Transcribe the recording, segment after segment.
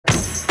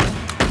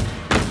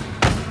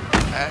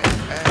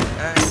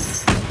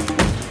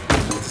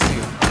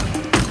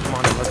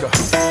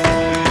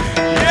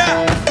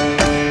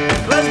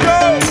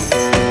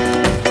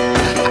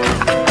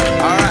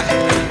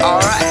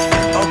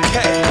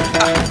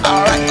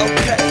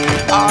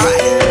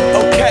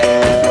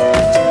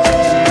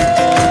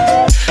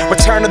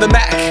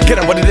Get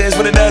up what it is,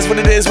 what it does, what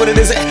it is, what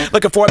it isn't.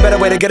 Looking for a better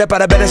way to get up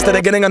out of bed instead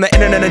of getting on the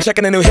internet and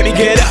checking a new hit. Me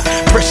get up,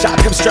 first shot,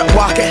 come strut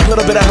walking. A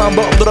little bit of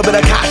humble, a little bit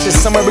of cautious.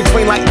 Somewhere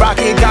between like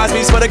Rocky and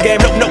Cosby's for the game.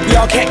 Nope, nope,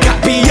 y'all can't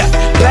copy yet.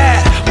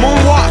 Bad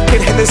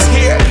moonwalking, and this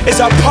here is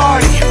our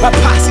party. My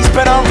posse's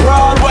been on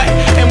Broadway,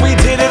 and we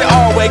did it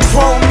all way.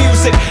 Chrome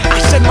music,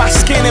 I shed my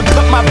skin and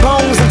put my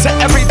bones into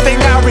everything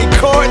I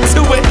record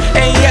to it.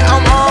 And yeah,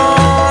 I'm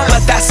on.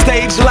 Let that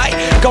stage light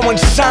go and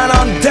shine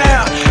on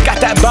down. Got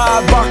that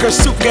Bob Barker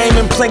suit game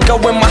and Plinko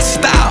in my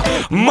style.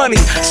 Money,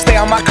 stay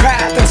on my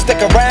craft and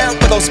stick around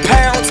for those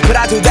pounds. But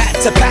I do that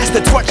to pass the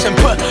torch and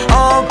put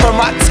on for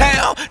my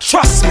town.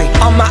 Trust me,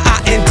 on my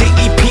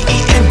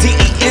INDEPENDENT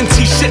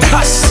shit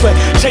hustling.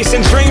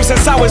 Chasing dreams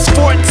since I was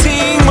 14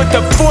 with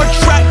the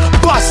 4-track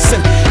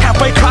bustin'.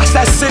 Halfway across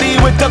that city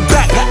with the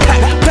back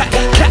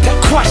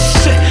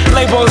crush shit.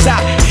 Labels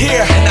out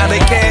here, now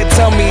they can't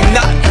tell me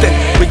nothing.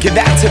 We give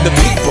that to the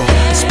people,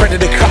 spread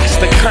it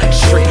across the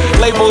country.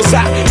 Labels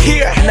out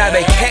here, now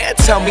they can't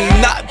tell me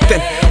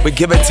nothing. We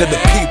give it to the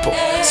people,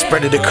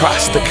 spread it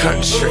across the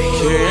country.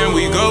 Here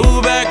we go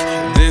back,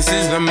 this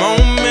is the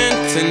moment.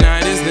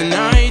 Tonight is the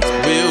night,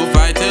 we'll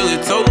fight till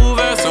it's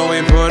over. So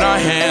we put our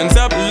hands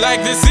up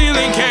like the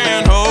ceiling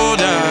can't hold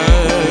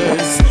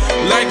us.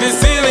 Like the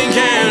ceiling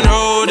can't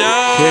hold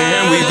us.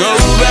 Here we go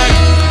back,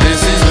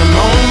 this is the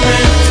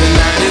moment.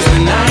 Tonight is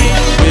the night,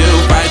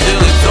 we'll fight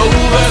till it's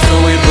over. So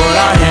we put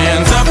our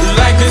hands up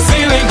like the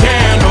ceiling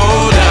can't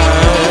hold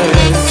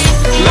us.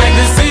 Like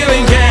the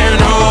ceiling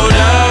can't hold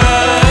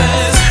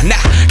us.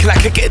 Nah, can I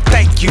kick it?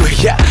 Thank you,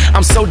 yeah,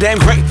 I'm so damn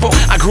grateful.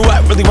 I grew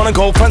up really wanna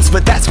go fronts,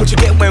 but that's what you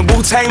get when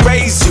Wu-Tang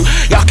raised you.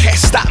 Y'all can't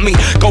stop me,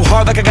 go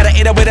hard like I got an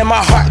 808 in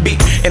my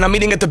heartbeat. And I'm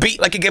eating at the beat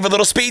like it gave a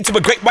little speed to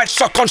a great white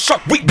shark on shark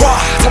week. Raw,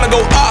 time to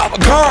go off,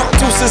 gone,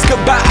 deuces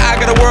goodbye. I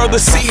got a world to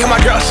see, and my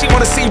girl, she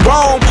wanna see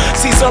Rome.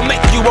 Caesar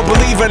make you a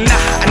believer,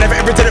 nah, I never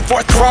ever did it for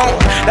a throne.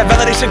 That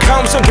validation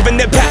comes from giving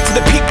it back to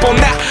the people.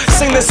 Now,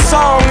 sing this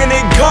song and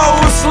it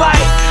goes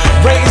like,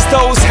 raise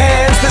those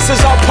hands, this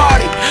is our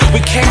party. We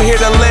came here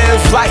to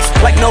live life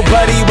like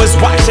nobody was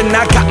watching.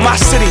 I got my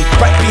city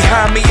right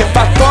behind me. If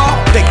I fall,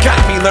 they got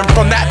me. Learn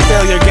from that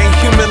failure, gain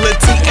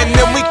humility, and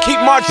then we keep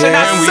marching.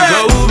 And we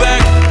go